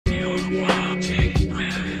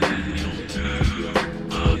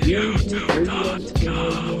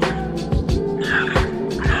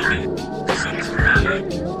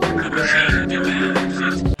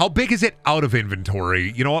How big is it out of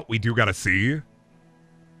inventory? You know what? We do gotta see.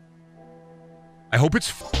 I hope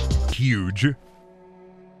it's huge.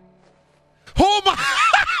 Oh my!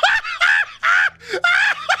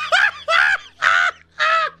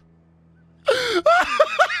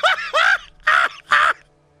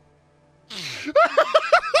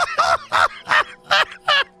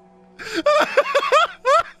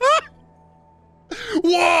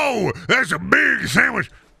 Whoa! That's a big sandwich.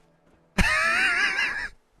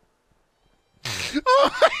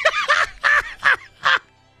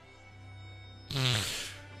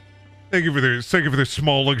 Thank you for this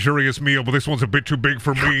small luxurious meal, but this one's a bit too big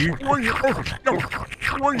for me.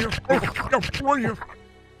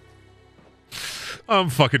 I'm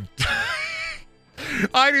fucking.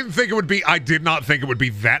 I did not think it would be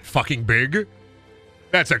that fucking big.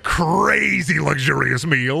 That's a crazy luxurious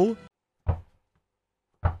meal.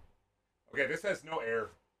 Okay, this has no air.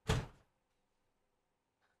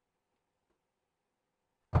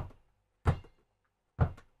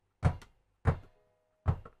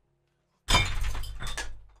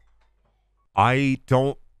 I'm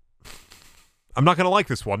not gonna like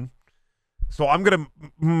this one. So I'm gonna,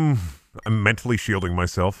 I'm mentally shielding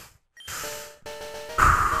myself.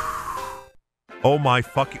 Oh my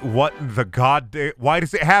fucking, what the goddamn, why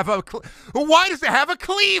does it have a cleaver? Why does it have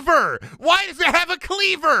a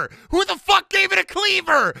cleaver? Who the fuck gave it a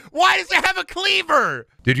cleaver? Why does it have a cleaver?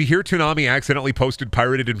 Did you hear Toonami accidentally posted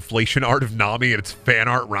pirated inflation art of Nami and its fan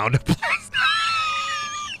art roundup?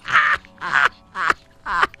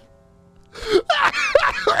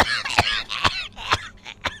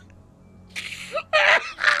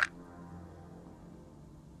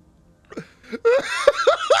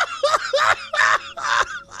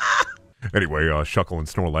 Anyway, Shuckle and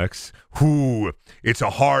Snorlax. Whoo, it's a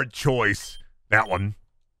hard choice. That one.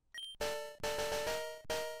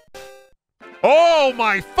 Oh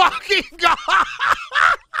my fucking god!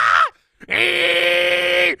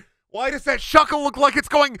 Why does that Shuckle look like it's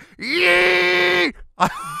going? I got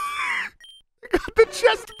the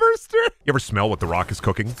chest burster. You ever smell what The Rock is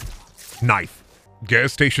cooking? Knife.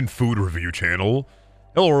 Gas station food review channel.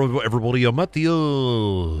 Hello everybody, I'm at the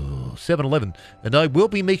 7-Eleven, and I will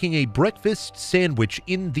be making a breakfast sandwich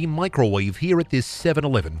in the microwave here at this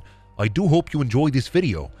 7-Eleven. I do hope you enjoy this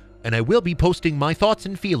video, and I will be posting my thoughts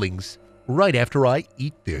and feelings right after I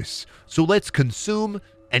eat this. So let's consume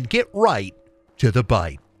and get right to the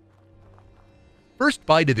bite. First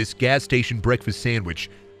bite of this gas station breakfast sandwich.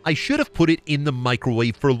 I should have put it in the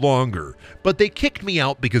microwave for longer, but they kicked me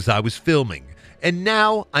out because I was filming. And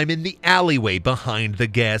now I'm in the alleyway behind the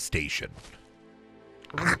gas station.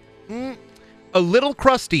 A little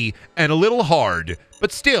crusty and a little hard,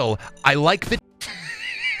 but still, I like the...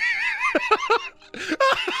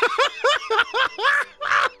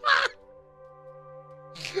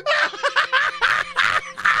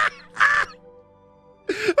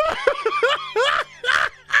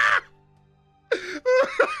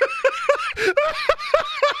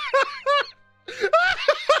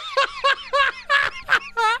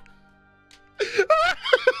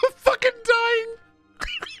 Fucking dying.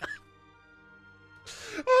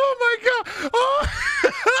 Oh my god. Oh.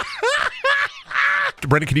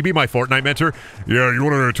 Brendan, can you be my Fortnite mentor? Yeah, you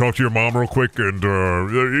want to talk to your mom real quick, and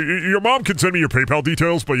your mom can send me your PayPal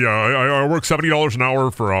details, but yeah, I work $70 an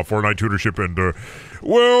hour for Fortnite tutorship, and yeah,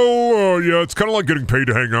 it's kind of like getting paid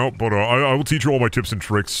to hang out, but I will teach you all my tips and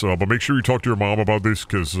tricks, but make sure you talk to your mom about this,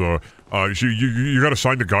 because you got to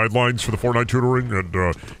sign the guidelines for the Fortnite tutoring, and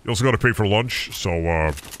you also got to pay for lunch,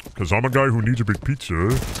 so, because I'm a guy who needs a big pizza.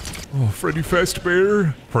 Oh, Freddy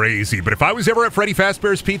Fazbear. Crazy, but if I was ever at Freddy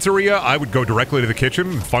Fazbear's Pizzeria, I would go directly to the kitchen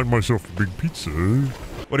and Find myself a big pizza.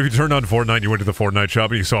 What if you turned on Fortnite and you went to the Fortnite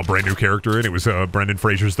shop and you saw a brand new character and it was Brendan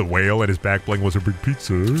Fraser's The Whale and his back bling was a big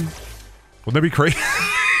pizza? Wouldn't that be crazy?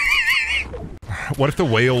 What if the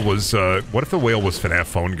whale was FNAF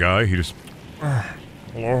phone guy? He just...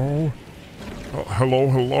 Hello?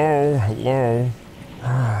 Hello?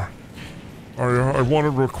 I want to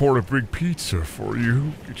record a big pizza for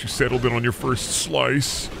you. Get you settled in on your first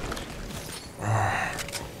slice.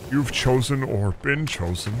 You've chosen or been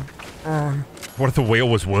chosen. What if the whale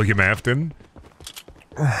was William Afton?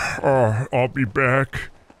 I'll be back.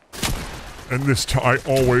 And this time, I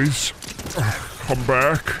always come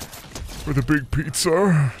back for the big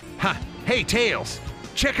pizza. Ha! Hey, Tails!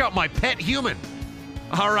 Check out my pet human!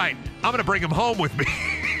 Alright, I'm gonna bring him home with me.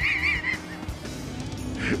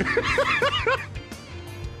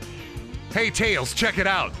 Hey, Tails, check it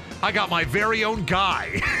out. I got my very own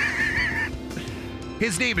guy.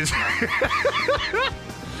 His name is...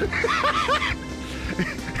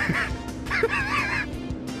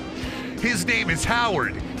 His name is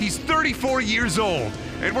Howard. He's 34 years old,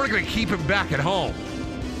 and we're gonna keep him back at home.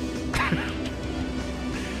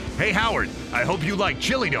 Hey, Howard, I hope you like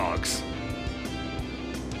chili dogs.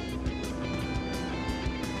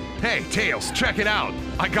 Hey, Tails, check it out.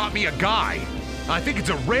 I got me a guy. I think it's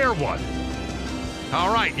a rare one.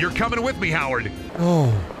 All right, you're coming with me, Howard.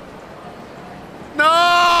 Oh.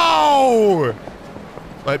 No!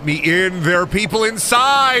 Let me in. There are people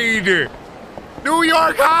inside. New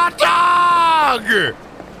York hot dog!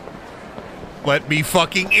 Let me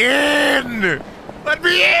fucking in! Let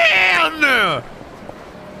me in!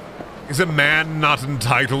 Is a man not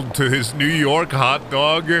entitled to his New York hot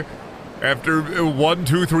dog after 1,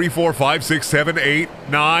 2, 3, 4, 5, 6, 7, 8,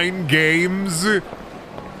 9 games?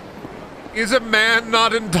 Is a man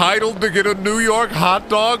not entitled to get a New York hot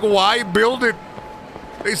dog? Why build it?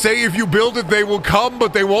 They say if you build it, they will come,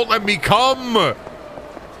 but they won't let me come.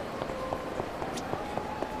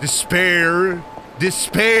 Despair.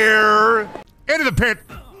 Despair. Into the pit.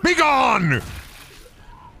 Be gone.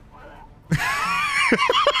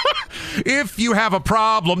 If you have a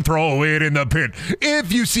problem, throw it in the pit.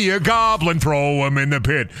 If you see a goblin, throw him in the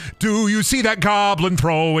pit. Do you see that goblin?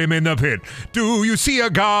 Throw him in the pit. Do you see a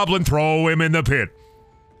goblin? Throw him in the pit.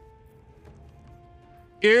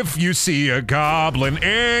 If you see a goblin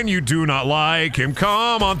and you do not like him,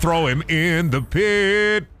 come on, throw him in the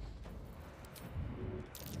pit.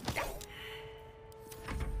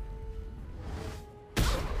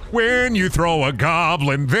 When you throw a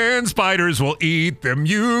goblin, then spiders will eat them.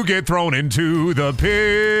 You get thrown into the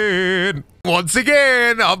pit. Once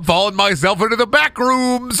again, I'm falling myself into the back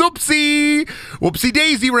rooms. Oopsie. Whoopsie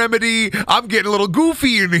daisy remedy. I'm getting a little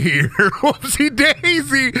goofy in here. Whoopsie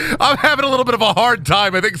daisy. I'm having a little bit of a hard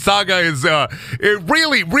time. I think Saga is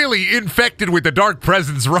really infected with the dark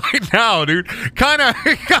presence right now, dude. Kind of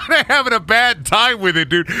having a bad time with it,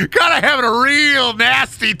 dude. Kind of having a real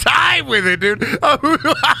nasty time with it, dude.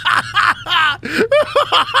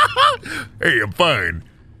 Hey, I'm fine.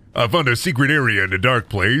 I found a secret area in a dark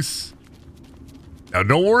place. Now,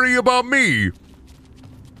 don't worry about me.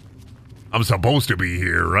 I'm supposed to be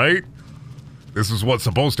here, right? This is what's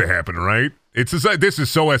supposed to happen, right? This is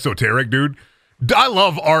so esoteric, dude. I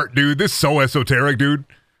love art, dude. This is so esoteric, dude.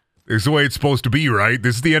 This is the way it's supposed to be, right?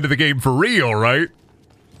 This is the end of the game for real, right?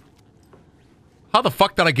 How the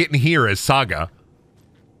fuck did I get in here as Saga?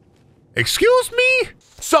 Excuse me?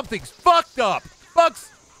 Something's fucked up. Bugs.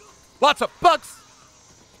 Lots of bugs.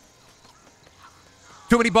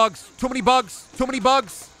 Too many bugs. Too many bugs. Too many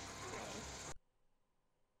bugs.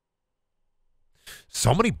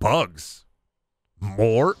 So many bugs.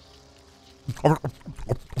 More?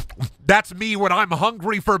 That's me when I'm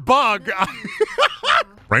hungry for bug.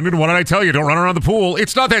 Brendan, what did I tell you? Don't run around the pool.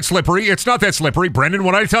 It's not that slippery. It's not that slippery. Brendan,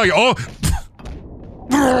 what did I tell you? Oh.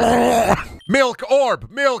 Milk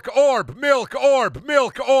orb, milk orb, milk orb,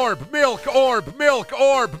 milk orb, milk orb, milk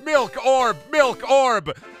orb, milk orb, milk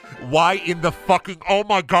orb. Why in the fucking, oh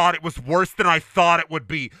my god, it was worse than I thought it would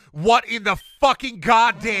be. What in the fucking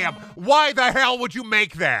goddamn, why the hell would you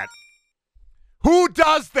make that? Who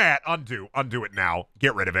does that? Undo it now.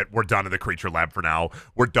 Get rid of it. We're done in the creature lab for now.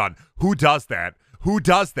 We're done. Who does that? Who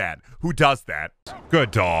does that? Who does that?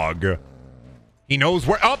 Good dog. He knows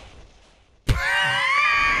where, up.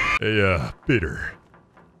 Hey, bitter.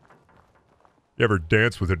 You ever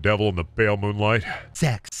dance with the devil in the pale moonlight?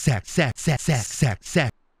 Sex, sex, sex, sex, sex, sex, sex,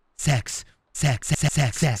 sex. Sex, sex,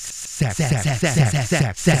 sex, sex, sex, sex,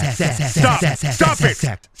 sex, sex, sex, Stop it! Stop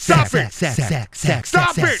it!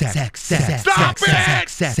 Stop it!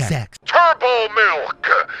 Stop it! Turbo Milk!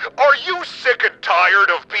 Are you sick and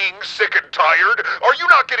tired of being sick and tired? Are you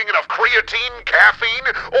not getting enough creatine,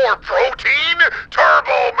 caffeine, or protein?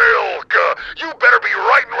 Turbo Milk! You better be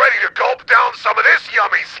right and ready to gulp down some of this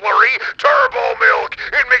yummy slurry. Turbo Milk!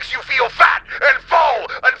 It makes you feel fat and full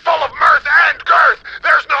of mirth and girth.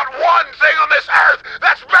 There's not one thing on this earth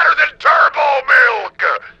that's better than Turbo Milk!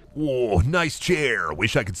 Whoa, nice chair.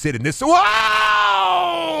 Wish I could sit in this.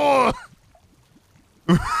 Wow!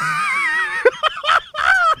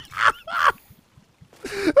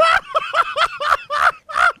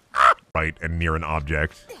 Right, and near an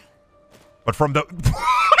object. But from the...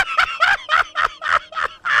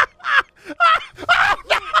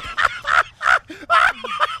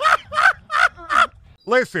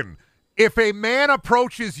 Listen, if a man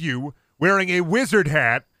approaches you wearing a wizard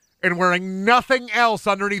hat and wearing nothing else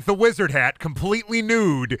underneath the wizard hat, completely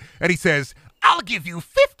nude, and he says, "I'll give you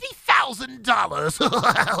 $50,000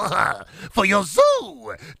 $1,000 for your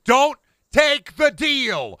zoo. Don't take the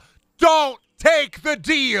deal. Don't take the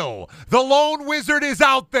deal. The lone wizard is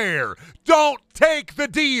out there. Don't take the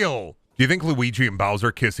deal. Do you think Luigi and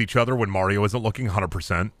Bowser kiss each other when Mario isn't looking?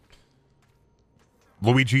 100%.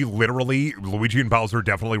 Luigi and Bowser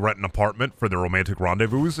definitely rent an apartment for their romantic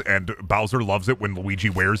rendezvous, and Bowser loves it when Luigi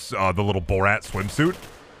wears the little Borat swimsuit,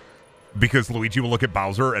 because Luigi will look at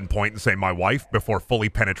Bowser and point and say, "my wife," before fully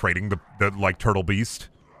penetrating the like, turtle beast.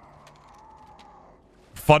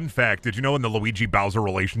 Fun fact, did you know in the Luigi-Bowser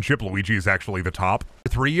relationship, Luigi is actually the top? For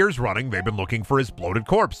 3 years running, they've been looking for his bloated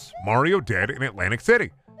corpse. Mario dead in Atlantic City.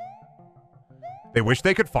 They wish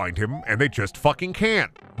they could find him, and they just fucking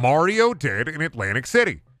can't. Mario dead in Atlantic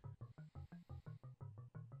City.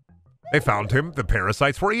 They found him. The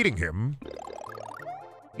parasites were eating him.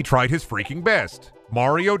 He tried his freaking best.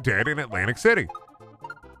 Mario dead in Atlantic City.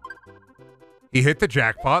 He hit the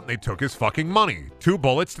jackpot, and they took his fucking money. 2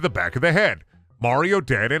 bullets to the back of the head. Mario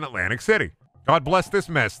dead in Atlantic City. God bless this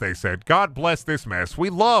mess, they said. God bless this mess. We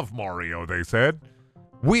love Mario, they said.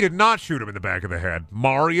 We did not shoot him in the back of the head.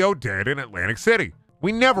 Mario dead in Atlantic City.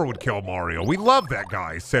 We never would kill Mario. We love that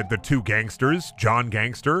guy, said the 2 gangsters, John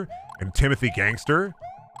Gangster and Timothy Gangster.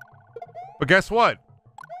 But guess what?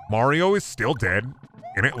 Mario is still dead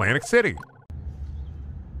in Atlantic City.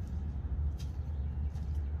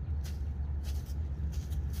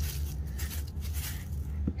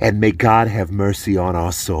 And may God have mercy on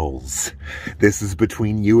our souls. This is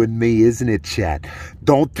between you and me, isn't it, chat?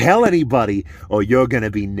 Don't tell anybody, or you're gonna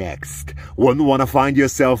be next. Wouldn't want to find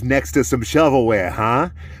yourself next to some shovelware, huh?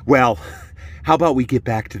 Well, how about we get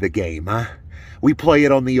back to the game, huh? We play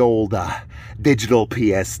it on the old, digital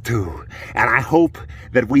PS2. And I hope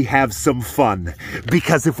that we have some fun.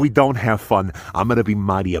 Because if we don't have fun, I'm gonna be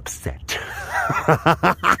mighty upset.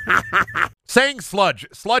 Saying sludge.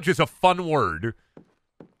 Sludge is a fun word.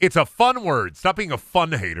 It's a fun word. Stop being a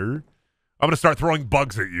fun hater. I'm going to start throwing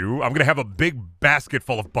bugs at you. I'm going to have a big basket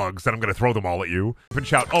full of bugs, and I'm going to throw them all at you. Open,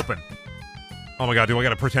 shout, open. Oh my god, do I got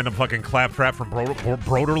to pretend I'm fucking Claptrap from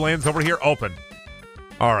Broderlands over here? Open.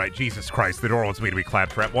 All right, Jesus Christ, the door wants me to be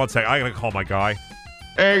Claptrap. One sec, I got to call my guy.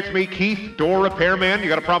 Hey, it's me, Keith, door repairman. You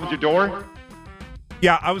got a problem with your door?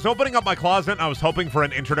 Yeah, I was opening up my closet, and I was hoping for an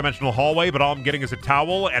interdimensional hallway, but all I'm getting is a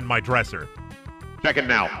towel and my dresser. Check it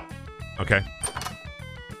now. Okay.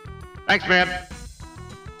 Thanks, man.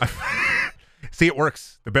 See, it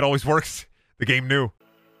works. The bit always works. The game knew.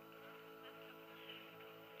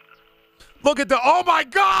 Look at the... Oh my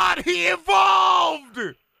god! He evolved!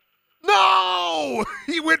 No!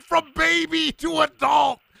 He went from baby to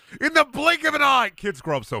adult in the blink of an eye. Kids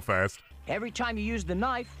grow up so fast. Every time you use the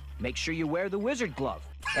knife, make sure you wear the wizard glove.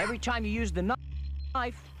 Every time you use the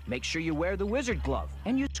knife, make sure you wear the wizard glove.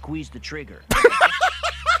 And you squeeze the trigger.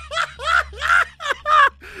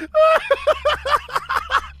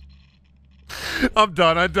 I'm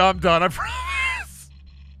done, I promise.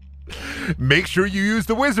 Make sure you use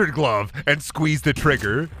the wizard glove and squeeze the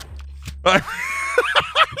trigger.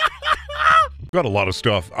 Got a lot of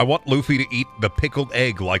stuff. I want Luffy to eat the pickled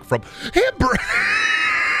egg like from hamburger.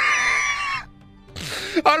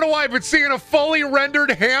 I don't know why I've been seeing a fully rendered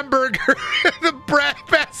hamburger in the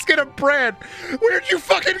basket of bread. Where'd you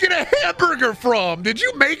fucking get a hamburger from? Did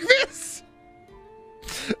you make this?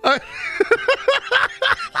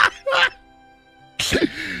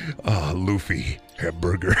 Luffy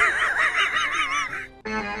hamburger.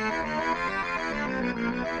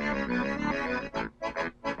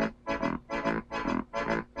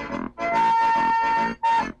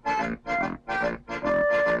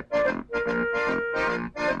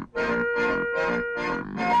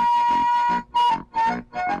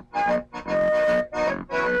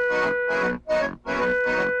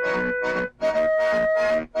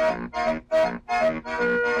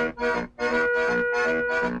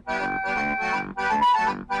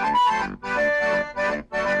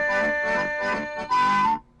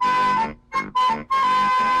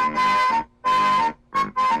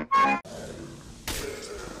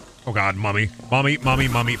 Oh god, mummy,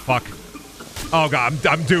 fuck. Oh god,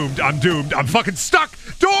 I'm doomed, I'm fucking stuck!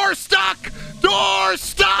 Door stuck!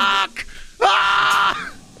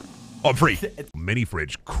 Ah! Oh, I'm free. Mini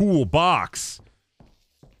fridge, cool box.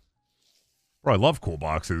 Bro, I love cool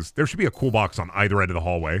boxes. There should be a cool box on either end of the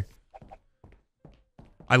hallway.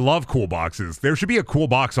 I love cool boxes. There should be a cool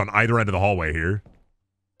box on either end of the hallway here.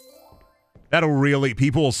 That'll really,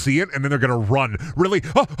 people will see it and then they're gonna run. Really?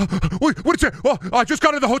 Oh, wait, what is it? Oh, I just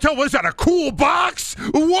got to the hotel. What is that? A cool box?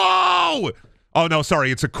 Whoa! Oh no,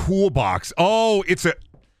 sorry, it's a cool box. Oh, it's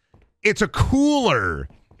a cooler.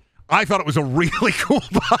 I thought it was a really cool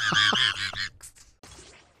box.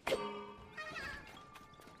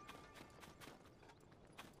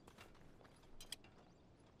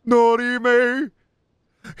 dorime.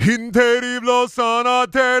 Interiblo sana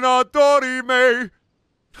tena dorime.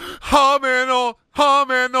 Hameno,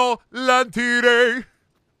 lantire.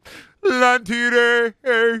 Lantire,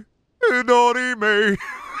 dorime.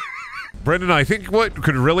 Brendan, I think what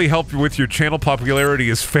could really help you with your channel popularity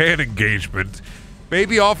is fan engagement.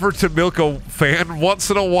 Maybe offer to milk a fan once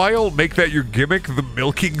in a while. Make that your gimmick, the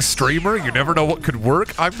milking streamer. You never know what could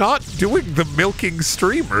work. I'm not doing the milking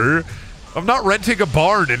streamer. I'm not renting a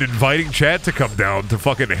barn and inviting chat to come down to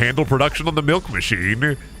fucking handle production on the milk machine.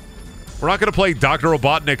 We're not gonna play Dr.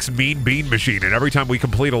 Robotnik's Mean Bean Machine, and every time we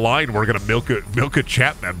complete a line, we're gonna milk a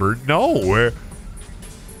chat member. No.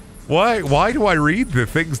 Why do I read the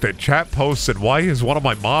things that chat posts, and why is one of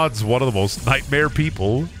my mods one of the most nightmare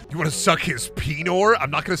people? You want to suck his penor?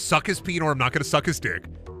 I'm not going to suck his penor. I'm not going to suck his dick.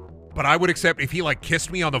 But I would accept if he, like,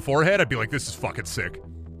 kissed me on the forehead, I'd be like, this is fucking sick.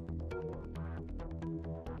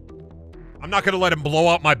 I'm not going to let him blow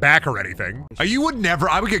out my back or anything. I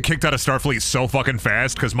would get kicked out of Starfleet so fucking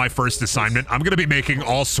fast because my first assignment, I'm going to be making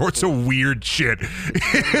all sorts of weird shit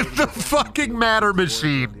in the fucking matter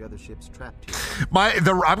machine. I'm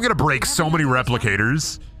going to break so many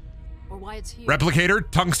replicators.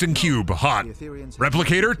 Replicator, tungsten cube, hot.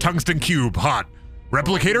 Replicator, tungsten cube, hot.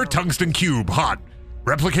 Replicator, tungsten cube, hot.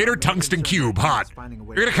 Replicator, tungsten cube, hot.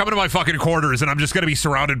 You're gonna come into my fucking quarters and I'm just gonna be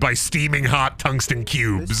surrounded by steaming hot tungsten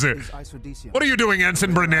cubes. What are you doing,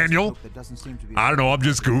 Ensign Brendaniel? I don't know, I'm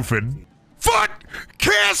just goofing. Foot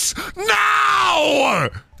kiss now!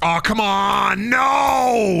 Oh, come on,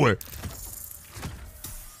 no!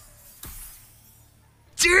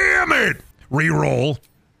 Damn it! Reroll.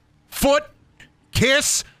 Foot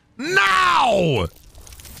kiss now!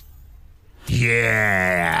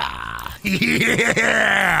 Yeah!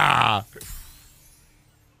 Yeah!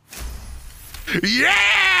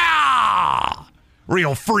 Yeah!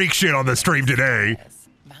 Real freak shit on the stream today.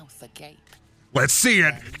 Mouth agape. Let's see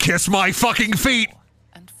it. Kiss my fucking feet.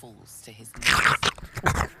 And falls to his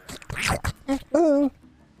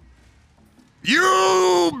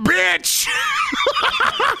You bitch!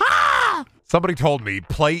 Somebody told me,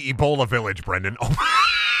 play Ebola Village, Brendan. Oh,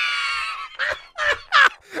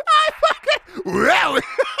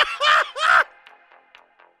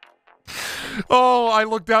 oh, I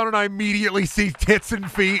look down and I immediately see tits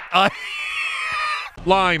and feet.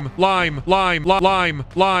 Lime, lime, lime, lime,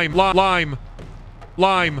 lime, lime, lime, lime,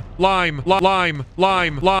 lime, lime, lime, lime,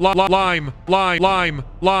 lime,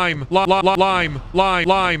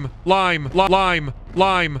 lime, lime,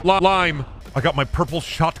 lime, lime. I got my purple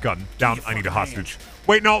shotgun down. I need a hostage.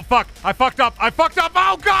 Wait, no, fuck. I fucked up.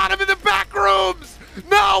 Oh, God, I'm in the back rooms.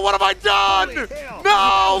 No, what have I done?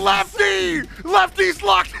 No, Lefty. Lefty's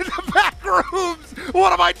locked in the back rooms.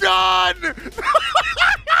 What have I done?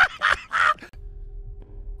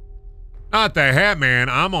 Not the hat, man.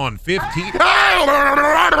 I'm on 15.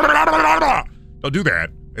 Don't do that.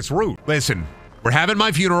 It's rude. Listen, we're having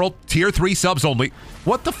my funeral. Tier 3 subs only.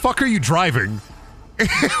 What the fuck are you driving?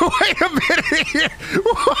 Wait a minute.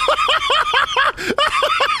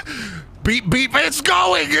 Beep, beep, it's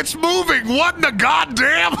going, it's moving. What in the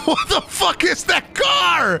goddamn? What the fuck is that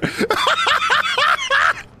car?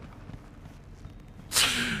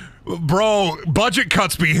 Bro, budget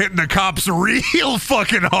cuts be hitting the cops real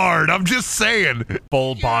fucking hard. I'm just saying.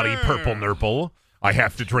 Full body purple nurple. I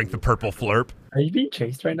have to drink the purple flurp. Are you being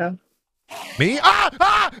chased right now? Me?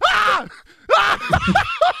 Ah!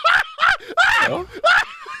 No?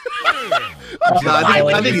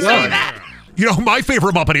 I think so. You know, my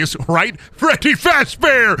favorite Muppet is, right? Freddy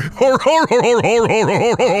Fazbear!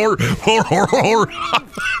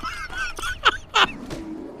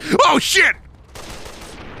 Oh, shit!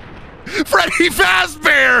 Freddy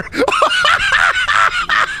Fazbear!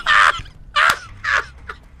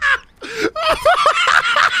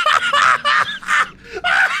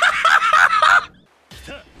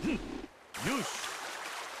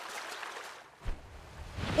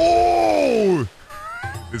 Oh!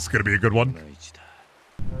 This is gonna be a good one.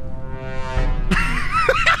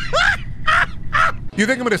 You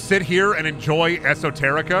think I'm gonna sit here and enjoy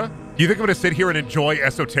Esoterica? Do you think I'm gonna sit here and enjoy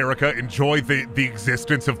Esoterica, enjoy the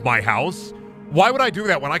existence of my house? Why would I do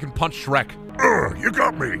that when I can punch Shrek? You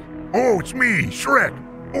got me. Oh, it's me, Shrek.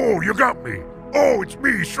 Oh, you got me. Oh, it's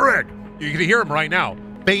me, Shrek. You can hear him right now.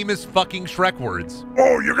 Famous fucking Shrek words.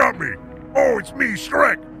 Oh, you got me. Oh, it's me,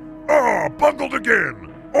 Shrek. Oh, bungled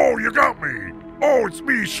again. Oh, you got me. Oh, it's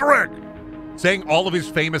me, Shrek. Saying all of his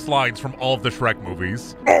famous lines from all of the Shrek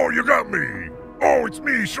movies. Oh, you got me. Oh, it's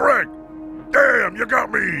me, Shrek. Damn, you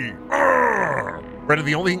got me. Brendan,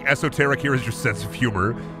 the only thing esoteric here is your sense of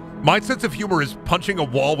humor. My sense of humor is punching a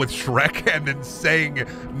wall with Shrek and then saying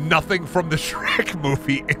nothing from the Shrek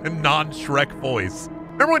movie in a non-Shrek voice.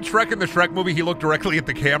 Remember when Shrek in the Shrek movie, he looked directly at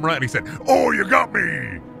the camera and he said, "Oh, you got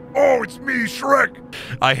me! Oh, it's me, Shrek!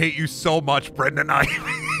 I hate you so much, Brendan.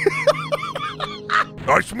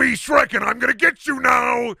 It's me, Shrek, and I'm gonna get you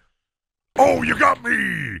now! Oh, you got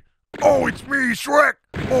me! Oh, it's me, Shrek!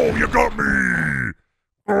 Oh, you got me!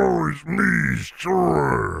 Oh, it's me,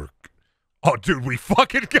 Shrek! Oh, dude, we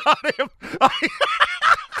fucking got him!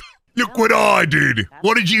 Look what I did!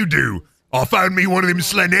 What did you do? I found me one of them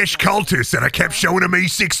Slanesh cultists and I kept showing them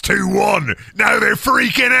E621. Now they're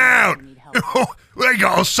freaking out! They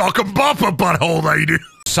got a sock and bopper butthole, they do.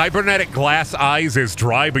 Cybernetic glass eyes is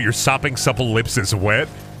dry, but your sopping supple lips is wet.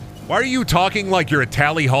 Why are you talking like you're a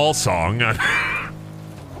Tally Hall song?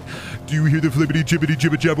 Do you hear the flippity jibbity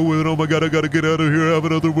jibba jabba when oh my god I gotta get out of here, I have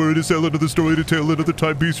another word to sell, another story to tell, another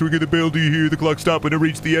timepiece ring in the bell, do you hear the clock stop when it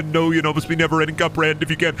reach the end? No, you know must be never ending comprehend if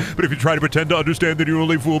you can, but if you try to pretend to understand then you're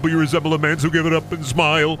only a fool, but you resemble a man, so give it up and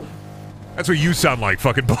smile. That's what you sound like,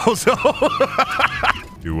 fucking bozo.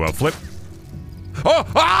 Do flip. Oh!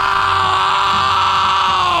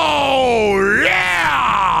 Oh!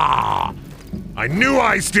 Yeah! I knew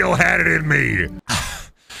I still had it in me.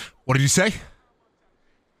 What did you say?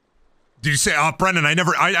 Did you say, oh, Brendan, I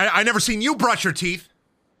never seen you brush your teeth.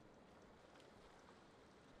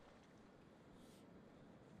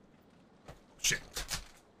 Shit.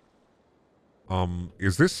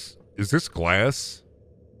 Is this glass?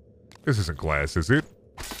 This isn't glass, is it?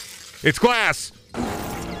 It's glass!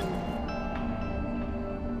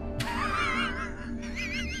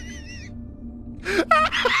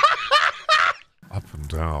 Up and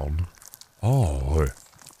down. Oh.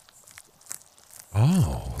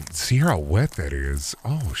 Oh, see how wet that is.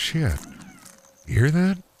 Oh, shit. You hear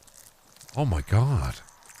that? Oh, my God.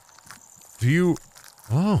 Do you...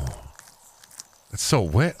 Oh. It's so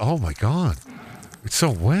wet. Oh, my God. It's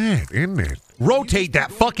so wet, isn't it? Rotate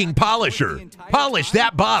that fucking polisher. Polish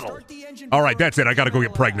that bottle. All right, that's it. I gotta go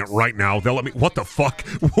get pregnant right now. They'll let me... What the fuck?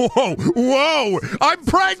 Whoa, whoa, I'm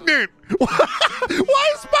pregnant.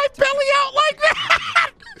 Why is my belly out like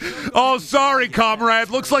that? Oh, sorry, comrade.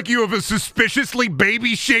 Looks like you have a suspiciously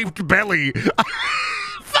baby-shaped belly.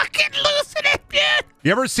 Fucking loosen it, dude.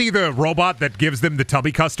 You ever see the robot that gives them the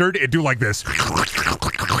tubby custard? It do like this.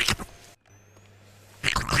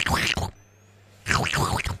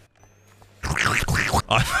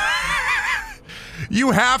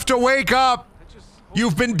 You have to wake up.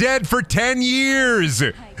 You've been dead for 10 years.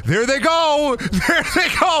 There they go. There they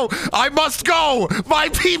go. I must go. My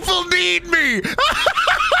people need me.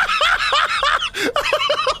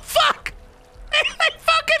 Fuck. They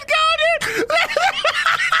fucking go, dude.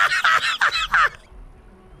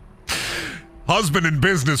 Husband and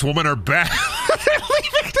businesswoman are back. They're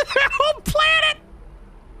leaving their home planet.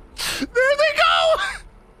 There they go.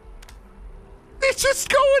 They're just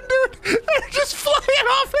going, dude. They're just flying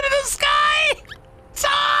off into the sky.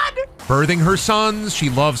 Son! Birthing her sons, she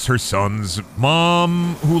loves her sons.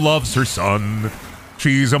 Mom who loves her son.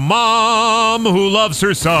 She's a mom who loves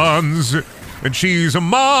her sons. And she's a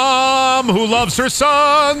mom who loves her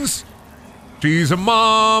sons. She's a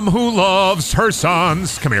mom who loves her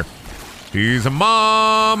sons. Come here. She's a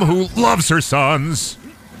mom who loves her sons.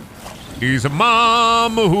 She's a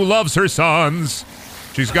mom who loves her sons.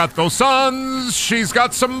 She's got those sons. She's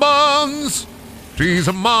got some buns. She's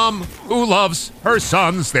a mom who loves her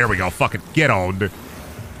sons. There we go. Fucking get owned.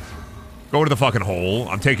 Go to the fucking hole.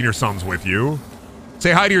 I'm taking your sons with you.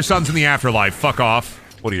 Say hi to your sons in the afterlife. Fuck off.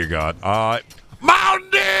 What do you got?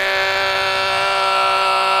 Mountain Dew!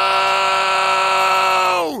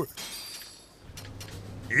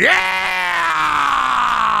 Yeah!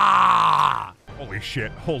 Holy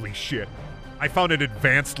shit. Holy shit. I found an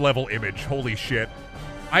advanced level image. Holy shit.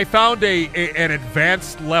 I found an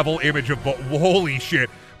advanced level image of holy shit.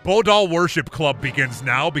 Bodal Worship Club begins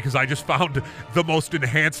now because I just found the most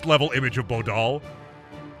enhanced level image of Bodal.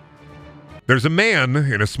 There's a man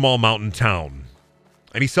in a small mountain town,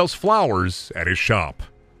 and he sells flowers at his shop.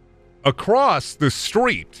 Across the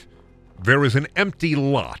street, there is an empty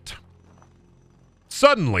lot.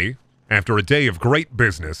 Suddenly, after a day of great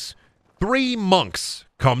business, 3 monks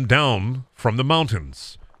come down from the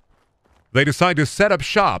mountains. They decide to set up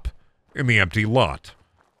shop in the empty lot.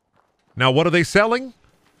 Now, what are they selling?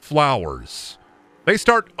 Flowers. They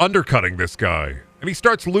start undercutting this guy, and he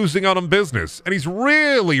starts losing on them business, and he's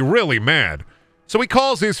really, really mad. So he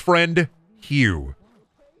calls his friend Hugh.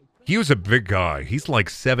 Hugh's a big guy. He's like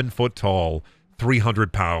 7 foot tall,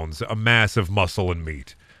 300 pounds, a mass of muscle and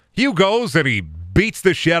meat. Hugh goes and he beats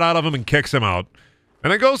the shit out of him and kicks him out.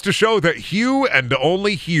 And it goes to show that Hugh and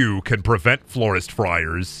only Hugh can prevent florist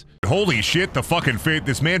fryers. Holy shit, the fucking fit,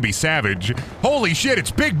 this man be savage. Holy shit,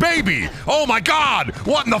 it's Big Baby! Oh my god!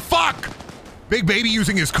 What in the fuck? Big Baby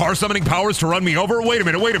using his car summoning powers to run me over? Wait a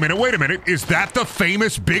minute. Is that the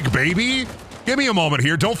famous Big Baby? Give me a moment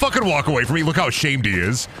here. Don't fucking walk away from me. Look how ashamed he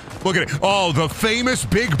is. Look at it. Oh, the famous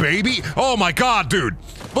Big Baby? Oh my god, dude.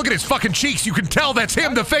 Look at his fucking cheeks. You can tell that's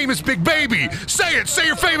him, the famous Big Baby. Say it. Say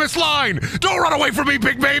your famous line. Don't run away from me,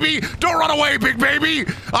 Big Baby. Don't run away, Big Baby.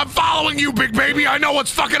 I'm following you, Big Baby. I know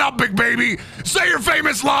what's fucking up, Big Baby. Say your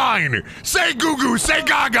famous line. Say Goo Goo. Say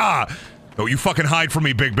Gaga. Oh, you fucking hide from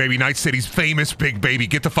me, Big Baby. Night City's famous Big Baby.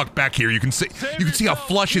 Get the fuck back here. You can see how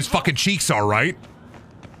flush his fucking cheeks are, right?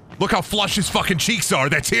 Look how flush his fucking cheeks are.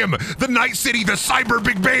 That's him. The Night City, the cyber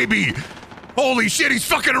Big Baby. Holy shit, he's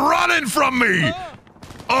fucking running from me.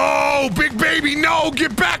 Oh, Big Baby, no,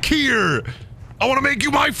 get back here. I want to make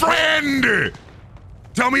you my friend.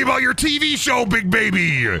 Tell me about your TV show, Big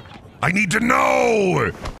Baby. I need to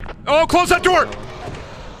know. Oh, close that door.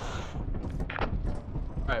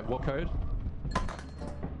 All right, what code?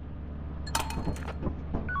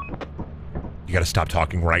 You gotta stop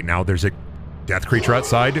talking right now. There's a death creature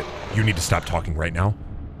outside. You need to stop talking right now.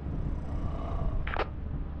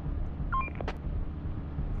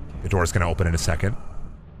 The door's gonna open in a second.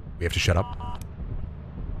 We have to shut up.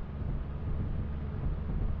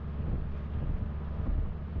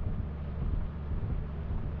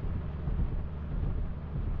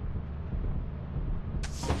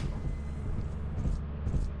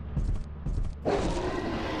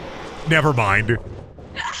 Never mind.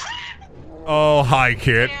 Oh, hi,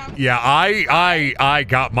 kid. Yeah, I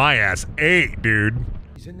got my ass ate, dude.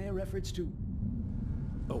 Is in there reference to...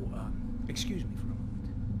 Oh, excuse me for a moment.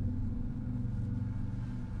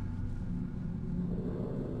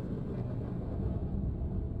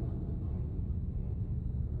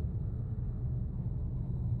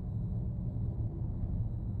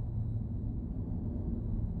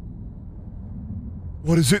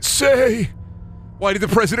 What does it say? Why did the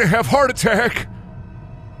president have heart attack?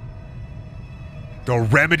 The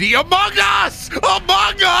remedy among us!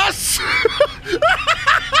 Among us!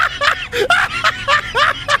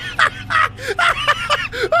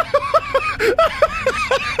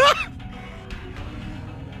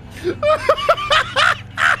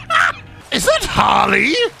 Is that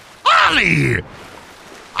Harley? Harley!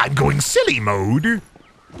 I'm going silly mode.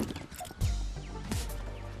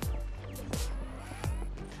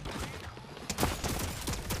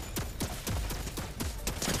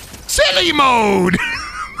 Silly mode!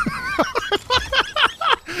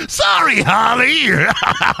 Sorry, Harley!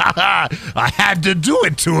 I had to do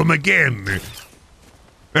it to him again.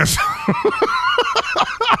 Now,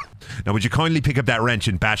 would you kindly pick up that wrench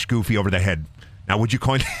and bash Goofy over the head? Now, would you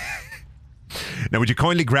kindly... Now, would you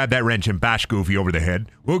kindly grab that wrench and bash Goofy over the head?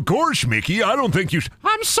 Well, gosh, Mickey, I don't think you...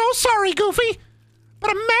 I'm so sorry, Goofy.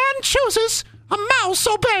 But a man chooses, a mouse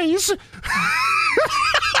obeys.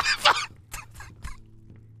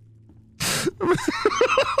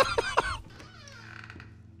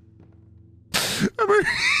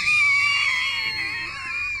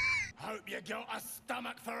 Hope you got a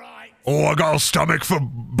stomach for ice. Oh, I got a stomach for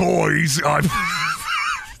boys.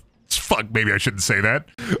 Fuck, maybe I shouldn't say that.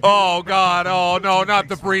 Oh, God. Oh, no, not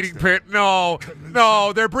the breeding pit. No.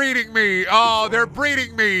 No, they're breeding me. Oh, they're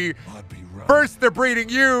breeding me. First, they're breeding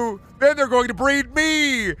you. Then they're going to breed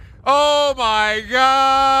me. Oh, my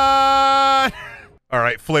God. All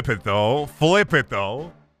right, flip it, though. Flip it,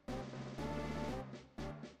 though.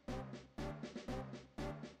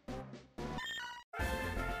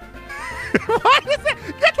 What is it?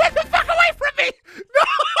 Get the fuck away from me!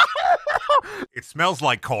 No! It smells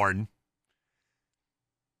like corn.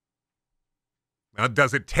 Now,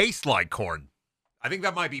 does it taste like corn? I think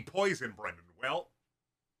that might be poison, Brendan. Well...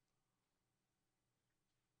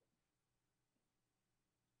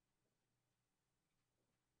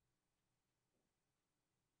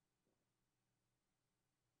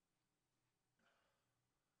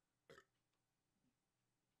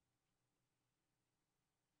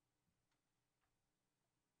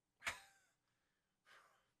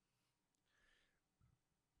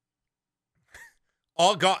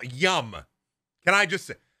 All got yum. Can I just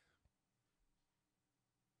say?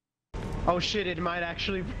 Oh shit, it might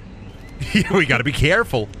actually... We gotta be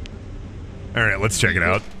careful. All right, let's check it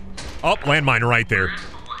out. Oh, landmine right there.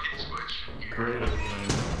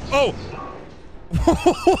 Oh!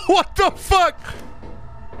 What the fuck?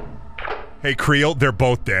 Hey, Creel, they're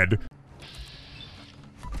both dead.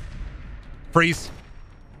 Freeze.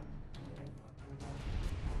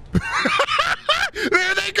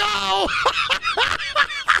 There they go!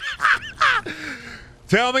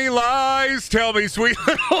 Tell me lies, tell me sweet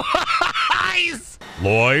little lies.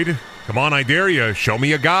 Lloyd, come on, I dare you. Show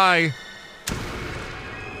me a guy.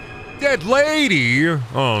 Dead lady?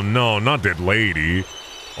 Oh no, not dead lady.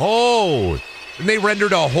 Oh, and they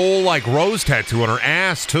rendered a whole like rose tattoo on her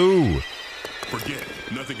ass too. Forget it.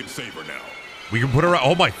 Nothing can save her now. We can put her.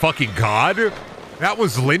 Oh my fucking god, that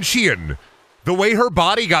was Lynchian. The way her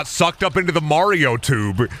body got sucked up into the Mario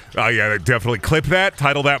tube. Yeah, definitely clip that.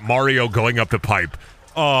 Title that Mario going up the pipe.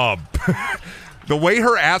 The way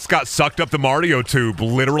her ass got sucked up the Mario tube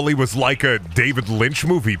literally was like a David Lynch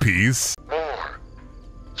movie piece. More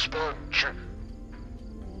sponge.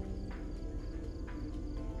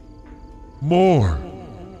 More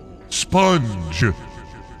sponge.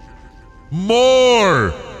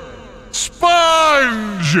 More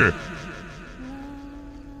sponge.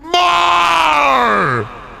 More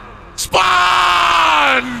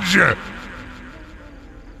sponge.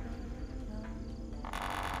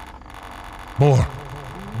 More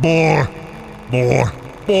sponge.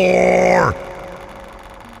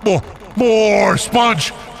 More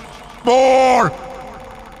sponge. More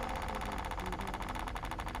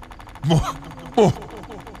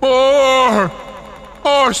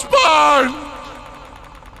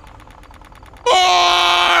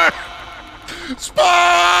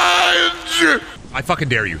sponge. I fucking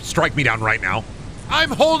dare you. Strike me down right now.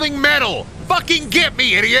 I'm holding metal. Fucking get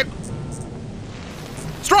me, idiot.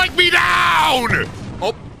 Strike me down!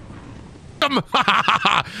 Oh.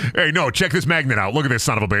 Hey, no, check this magnet out. Look at this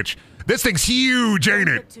son of a bitch. This thing's huge, ain't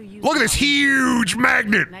it? Look at this huge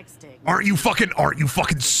magnet. Aren't you fucking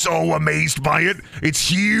so amazed by it? It's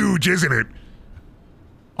huge, isn't it?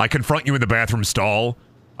 I confront you in the bathroom stall.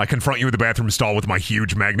 I confront you in the bathroom stall with my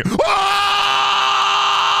huge magnet. Oh!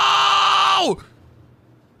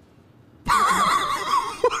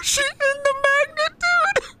 She in the magnet,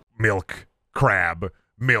 dude. Milk, crab.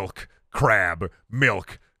 Milk, crab,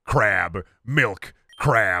 milk, crab, milk,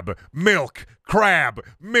 crab, milk, crab,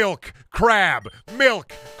 milk, crab,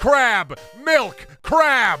 milk, crab, milk,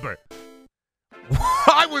 crab.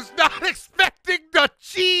 I was not expecting the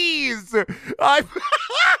cheese. I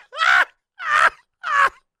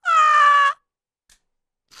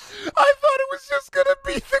thought it was just gonna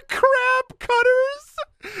be the crab cutters.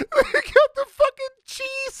 They got the fucking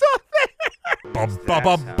cheese on there. Bum bum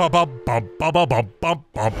bum bum bum bum bum bum bum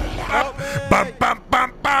bum bum bum bum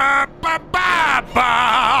bum bum bum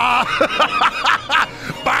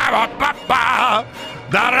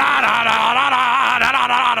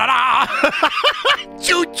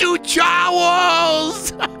Choo choo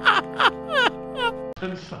chowels.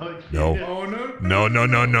 No. No, no,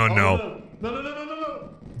 no, no, no.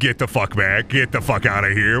 Get the fuck back. Get the fuck out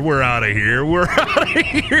of here. We're out of here. We're out of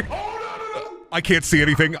here. I can't see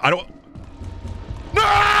anything. I don't.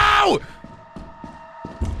 No!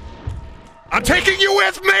 I'm taking you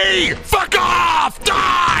with me! Fuck off!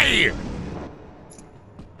 Die!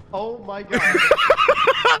 Oh my god.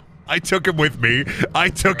 I took him with me. I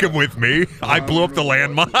took him with me. I blew up the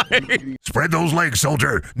landmine. Spread those legs,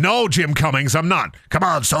 soldier. No, Jim Cummings, I'm not. Come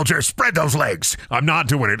on, soldier, spread those legs. I'm not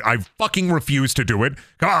doing it. I fucking refuse to do it.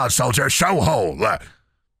 Come on, soldier, show hole.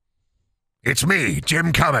 It's me,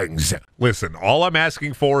 Jim Cummings. Listen, all I'm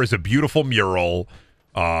asking for is a beautiful mural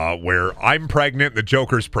where I'm pregnant, the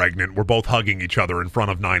Joker's pregnant. We're both hugging each other in front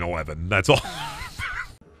of 9/11. That's all.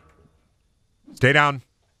 Stay down.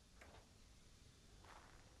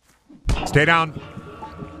 Stay down.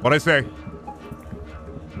 What'd I say?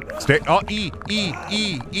 Stay. Oh, E.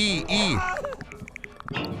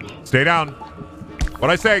 Stay down.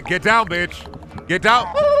 What'd I say? Get down, bitch. Get down.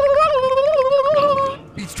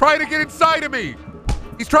 He's trying to get inside of me.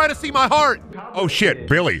 He's trying to see my heart. Oh, shit.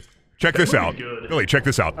 Billy, check this out. Billy, check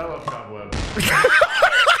this out.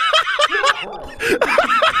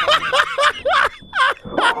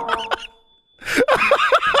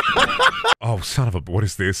 Oh, son of a... What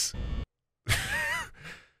is this?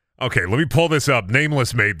 Okay, let me pull this up.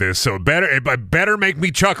 Nameless made this, so it better make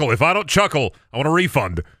me chuckle. If I don't chuckle, I want a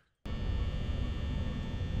refund.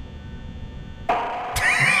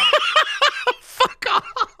 Fuck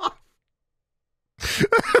off!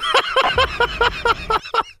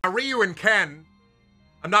 Ryu and Ken,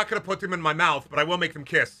 I'm not gonna put them in my mouth, but I will make them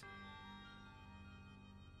kiss.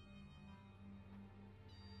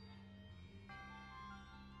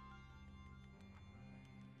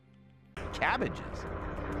 Cabbages.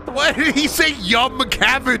 Why did he say yum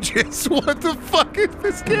cabbages? What the fuck is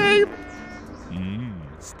this game?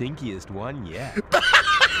 Stinkiest one yet.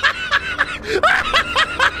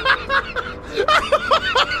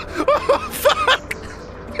 Oh, fuck!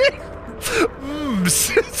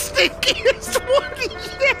 Stinkiest one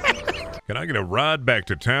yet! Can I get a ride back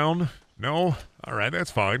to town? No? All right, that's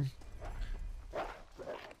fine.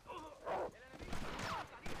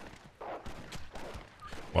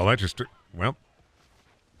 Well, that just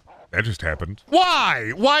happened.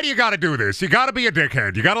 Why? Why do you gotta do this? You gotta be a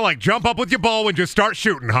dickhead. You gotta, like, jump up with your bow and just start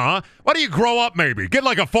shooting, huh? Why don't you grow up, maybe? Get,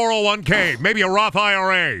 like, a 401k, maybe a Roth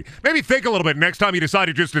IRA. Maybe think a little bit next time you decide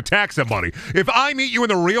to just attack somebody. If I meet you in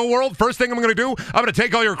the real world, first thing I'm gonna do, I'm gonna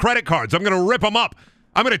take all your credit cards. I'm gonna rip them up.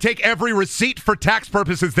 I'm gonna take every receipt for tax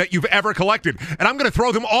purposes that you've ever collected, and I'm gonna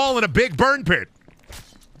throw them all in a big burn pit.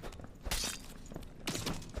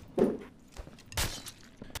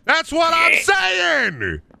 That's what I'm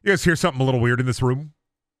saying! You guys hear something a little weird in this room?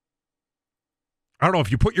 I don't know,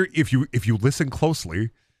 if you put your if you listen closely,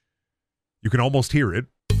 you can almost hear it.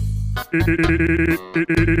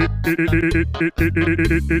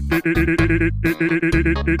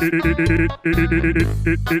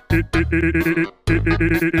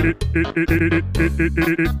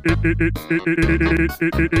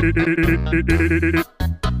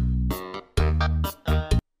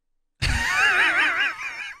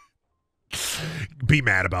 Be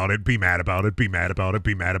mad about it, be mad about it, be mad about it,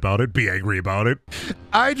 be mad about it, be angry about it.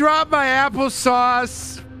 I dropped my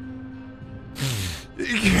applesauce.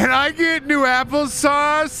 Can I get new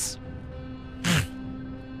applesauce?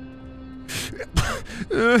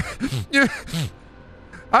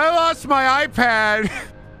 I lost my iPad.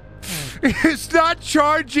 It's not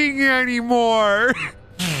charging anymore.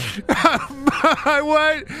 I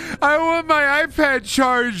want my iPad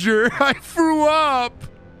charger. I threw up.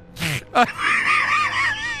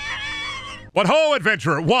 What ho,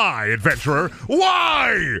 adventurer? Why, adventurer?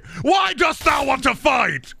 Why? Why dost thou want to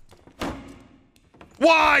fight?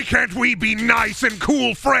 Why can't we be nice and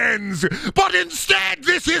cool friends? But instead,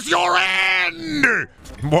 this is your end!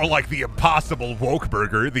 More like the Impossible Woke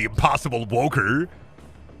Burger, the Impossible Woker.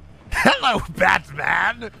 Hello,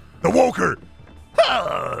 Batman! The Woker!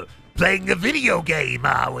 Playing a video game,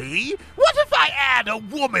 are we? What if I add a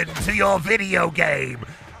woman to your video game?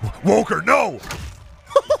 Woker, no!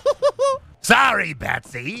 Sorry,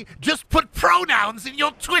 Batsy. Just put pronouns in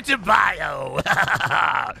your Twitter bio.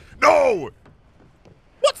 No!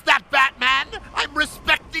 What's that, Batman? I'm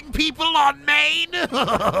respecting people on Maine.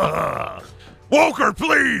 Woker,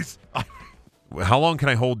 please! How long can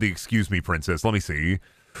I hold the excuse me, princess? Let me see.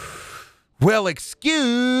 Well,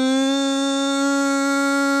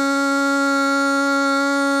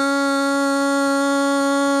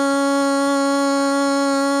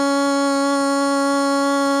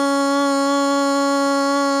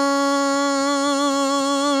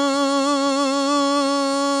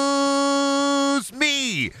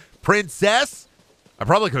 princess? I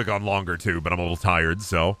probably could have gone longer too, but I'm a little tired,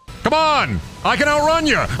 so. Come on! I can outrun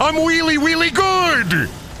you! I'm really good!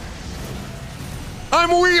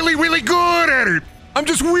 I'm really good at it! I'm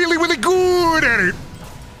just really good at it!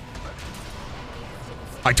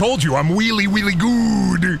 I told you, I'm really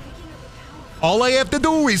good! All I have to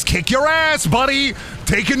do is kick your ass, buddy!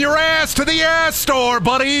 Taking your ass to the ass store,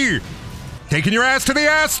 buddy! Taking your ass to the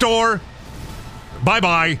ass store!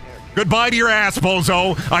 Bye-bye. Goodbye to your ass,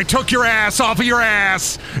 bozo. I took your ass off of your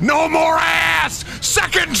ass. No more ass!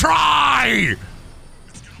 Second try!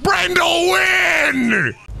 Brendel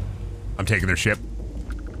win! I'm taking their ship.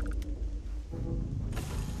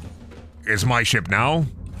 It's my ship now.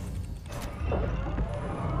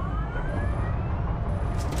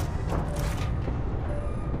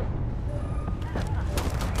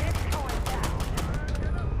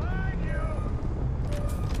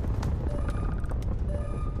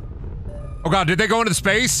 Oh god, did they go into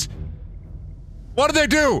space? What did they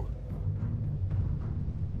do?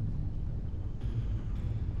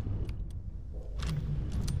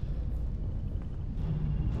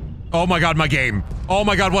 Oh my god, my game. Oh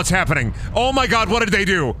my god, what's happening? Oh my god, what did they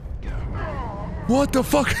do? What the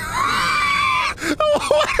fuck? What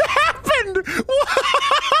happened?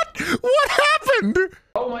 What happened?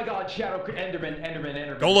 Oh my god, Shadow,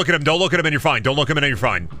 Enderman. Don't look at him, and you're fine. Don't look at him and you're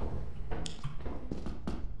fine.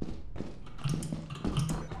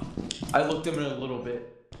 I looked at him in a little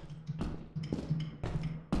bit.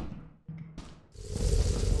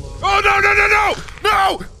 Oh no!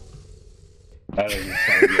 That doesn't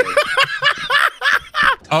sound good.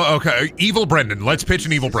 Oh, okay. Evil Brendan. Let's pitch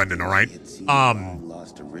an evil Brendan, all right?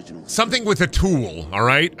 Something with a tool, all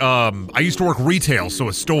right? I used to work retail, so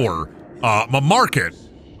a store. A market.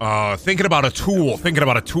 Thinking about a tool.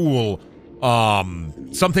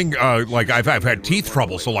 Something, like I've had teeth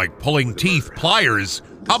trouble, so like pulling teeth, pliers.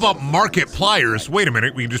 How about market pliers? Wait a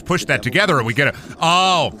minute, we can just push that together and we get a...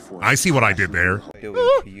 Oh, I see what I did there. Do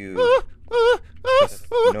it to you. Just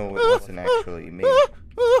know it wasn't actually me.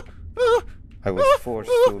 I was forced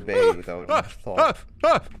to obey without much thought.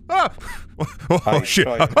 I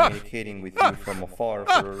tried communicating with you from afar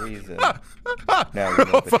for a reason. Now you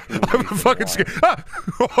know the true reason I'm fucking why. scared.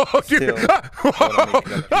 Still,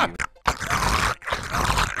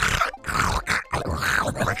 I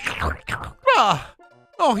wanna make it up to you.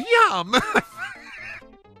 Oh, yum!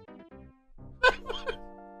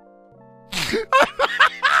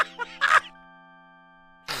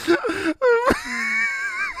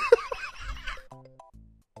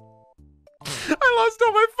 I lost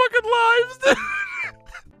all my fucking lives.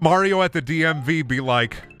 Mario at the DMV be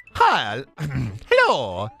like, hi,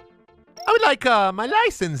 hello. I would like my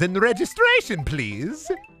license and registration,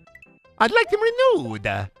 please. I'd like them renewed.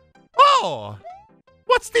 Oh,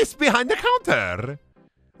 what's this behind the counter?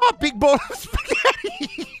 Oh, big bowl of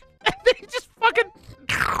spaghetti. And then he just fucking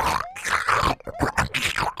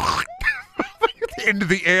into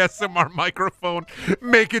the ASMR microphone.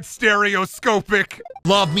 Make it stereoscopic.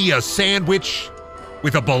 Love me a sandwich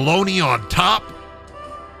with a bologna on top.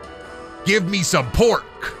 Give me some pork.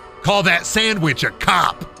 Call that sandwich a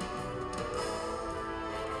cop.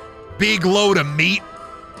 Big load of meat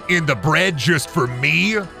in the bread just for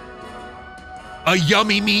me. A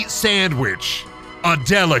yummy meat sandwich. A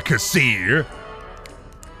delicacy.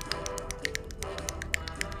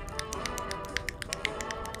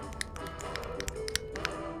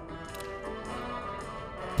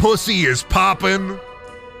 Pussy is poppin',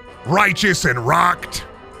 righteous and rocked.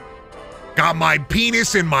 Got my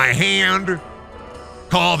penis in my hand.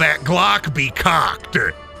 Call that Glock be cocked.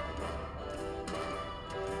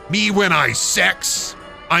 Me when I sex,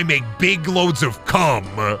 I make big loads of cum.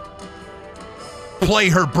 Play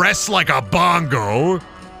her breasts like a bongo.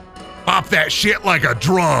 Pop that shit like a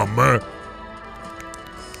drum.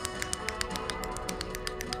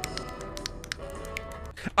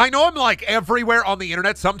 I know I'm like everywhere on the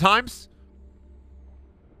internet sometimes.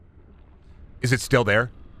 Is it still there?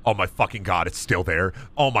 Oh my fucking God, it's still there.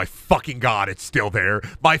 Oh my fucking God, it's still there.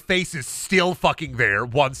 My face is still fucking there.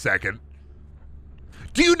 1 second.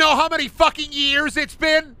 Do you know how many fucking years it's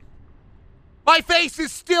been? My face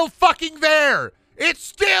is still fucking there. It's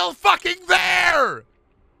still fucking there.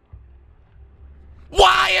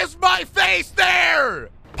 Why is my face there?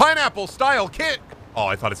 Pineapple style kit. Oh,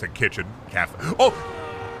 I thought it said kitchen. Cafe. Oh.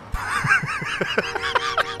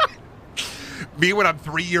 Me when I'm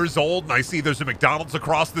 3 years old and I see there's a McDonald's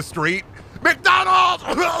across the street. McDonald's!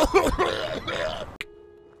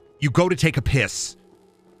 You go to take a piss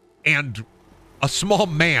and a small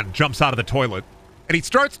man jumps out of the toilet and he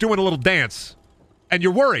starts doing a little dance and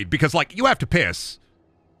you're worried because like you have to piss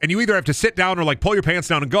and you either have to sit down or like pull your pants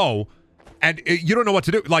down and go and you don't know what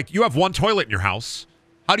to do. Like you have one toilet in your house.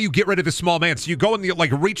 How do you get rid of this small man? So you go and you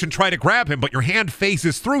like reach and try to grab him, but your hand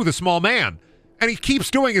faces through the small man. And he keeps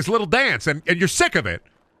doing his little dance, and you're sick of it.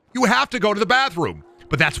 You have to go to the bathroom,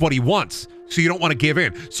 but that's what he wants. So you don't want to give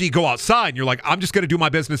in. So you go outside, and you're like, I'm just going to do my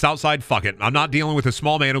business outside. Fuck it. I'm not dealing with a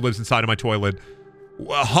small man who lives inside of my toilet.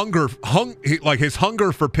 His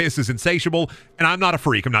hunger for piss is insatiable, and I'm not a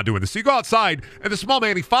freak. I'm not doing this. So you go outside, and the small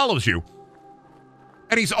man, he follows you.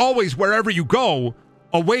 And he's always, wherever you go,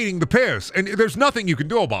 awaiting the piss. And there's nothing you can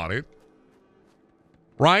do about it.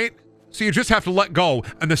 Right? So you just have to let go,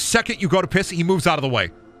 and the second you go to piss, he moves out of the way.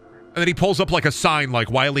 And then he pulls up like a sign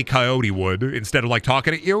like Wile E. Coyote would, instead of like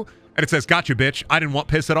talking at you. And it says, gotcha, bitch. I didn't want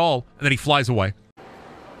piss at all. And then he flies away.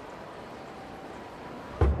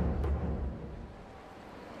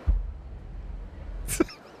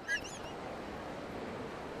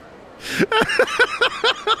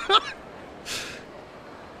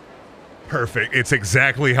 Perfect. It's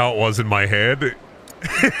exactly how it was in my head.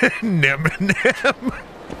 Nem.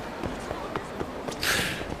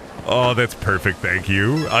 Oh, that's perfect. Thank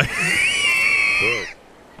you.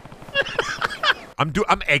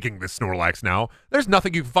 I'm egging this Snorlax now. There's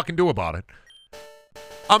nothing you can fucking do about it.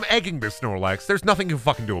 I'm egging this Snorlax. There's nothing you can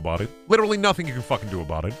fucking do about it. Literally nothing you can fucking do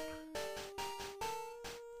about it.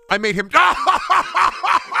 I made him.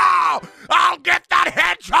 I'll get that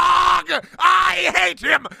hedgehog! I hate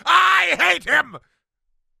him! I hate him!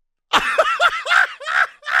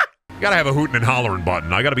 Gotta have a hootin' and hollering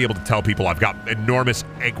button. I gotta be able to tell people I've got enormous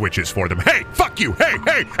egg witches for them. Hey, fuck you! Hey,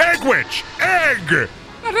 hey, egg witch! Egg! Egg!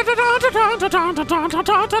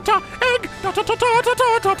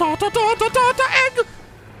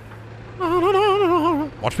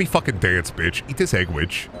 Watch me fucking dance, bitch. Eat this egg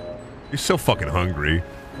witch. You're so fucking hungry.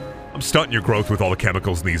 I'm stunting your growth with all the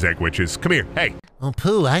chemicals in these egg witches. Come here. Hey. Oh,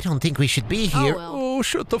 Pooh, I don't think we should be here. Oh,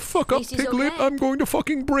 shut the fuck up, least he's Piglet. okay. I'm going to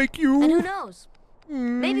fucking break you. And who knows?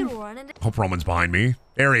 Maybe we'll run into. Hope Roman's behind me.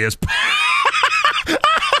 There he is.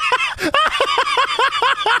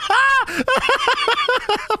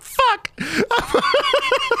 Fuck!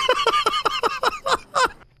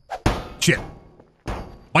 Shit.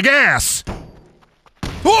 My gas!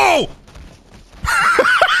 Whoa!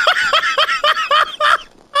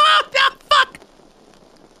 Oh, no, fuck!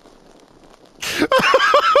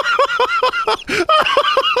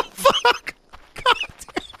 Oh, fuck! God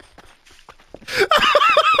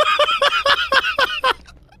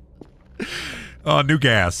damn. Oh, new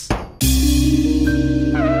gas.